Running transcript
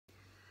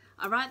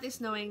I write this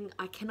knowing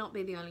I cannot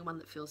be the only one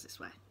that feels this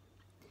way.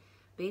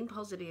 Being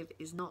positive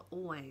is not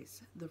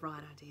always the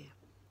right idea.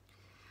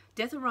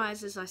 Death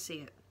arrives as I see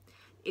it.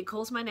 It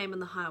calls my name on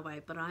the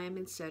highway, but I am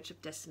in search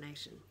of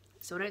destination.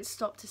 So I don't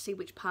stop to see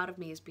which part of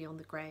me is beyond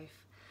the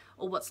grave,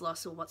 or what's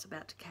lost or what's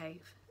about to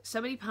cave.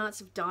 So many parts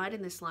have died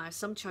in this life,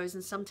 some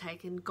chosen, some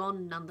taken,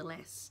 gone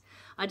nonetheless.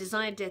 I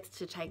desire death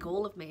to take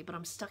all of me, but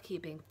I'm stuck here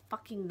being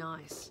fucking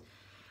nice.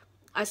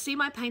 I see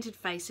my painted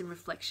face in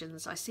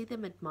reflections. I see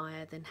them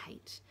admire, then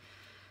hate.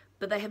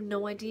 But they have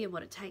no idea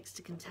what it takes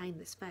to contain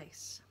this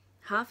face.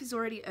 Half is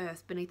already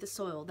earth beneath the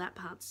soil, that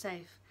part's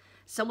safe.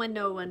 Somewhere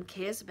no one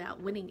cares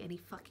about winning any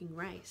fucking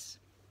race.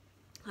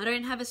 I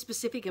don't have a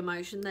specific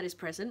emotion that is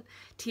present.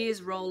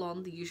 Tears roll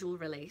on, the usual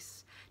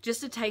release.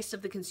 Just a taste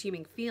of the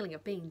consuming feeling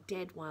of being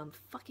dead while I'm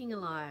fucking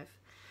alive.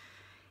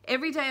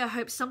 Every day I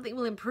hope something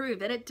will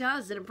improve, and it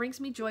does, and it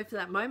brings me joy for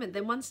that moment.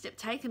 Then one step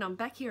taken, I'm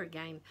back here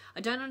again. I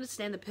don't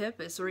understand the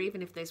purpose, or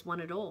even if there's one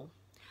at all.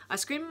 I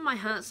scream in my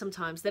heart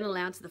sometimes, then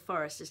aloud to the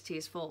forest as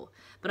tears fall.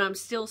 But I'm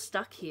still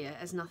stuck here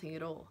as nothing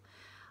at all.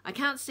 I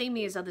can't see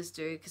me as others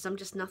do, because I'm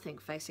just nothing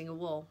facing a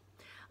wall.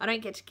 I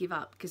don't get to give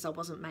up, because I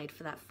wasn't made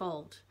for that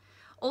fold.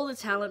 All the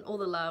talent, all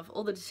the love,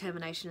 all the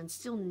determination, and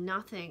still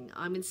nothing.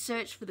 I'm in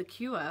search for the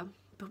cure,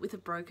 but with a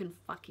broken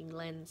fucking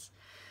lens.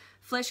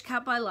 Flesh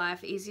cut by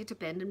life, easier to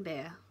bend and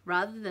bear,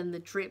 rather than the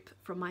drip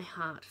from my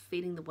heart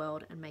feeding the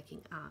world and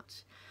making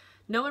art.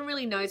 No one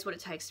really knows what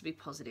it takes to be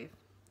positive.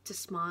 To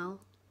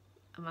smile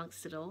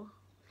amongst it all.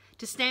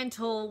 To stand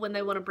tall when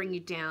they want to bring you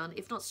down,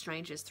 if not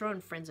strangers, throw in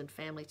friends and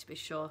family to be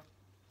sure.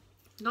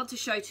 Not to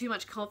show too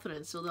much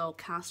confidence or they'll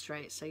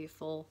castrate so you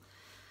fall.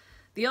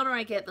 The older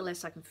I get, the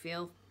less I can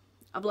feel.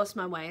 I've lost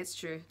my way, it's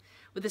true.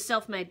 With a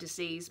self-made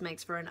disease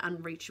makes for an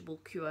unreachable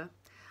cure.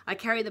 I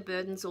carry the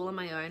burdens all on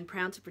my own,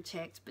 proud to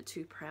protect, but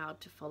too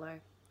proud to follow.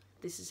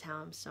 This is how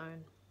I'm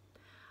sown.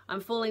 I'm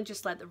falling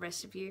just like the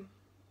rest of you.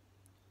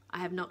 I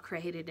have not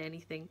created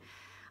anything.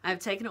 I have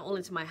taken it all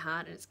into my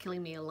heart and it's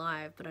killing me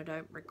alive, but I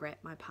don't regret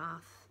my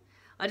path.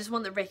 I just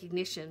want the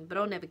recognition, but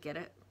I'll never get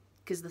it,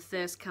 because the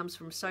thirst comes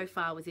from so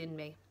far within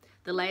me.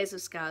 The layers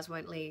of scars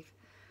won't leave,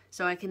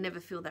 so I can never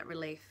feel that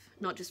relief,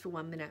 not just for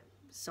 1 minute,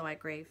 so I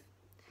grieve.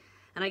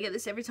 And I get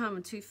this every time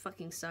I'm too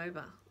fucking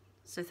sober.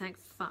 So thank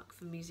fuck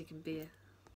for music and beer.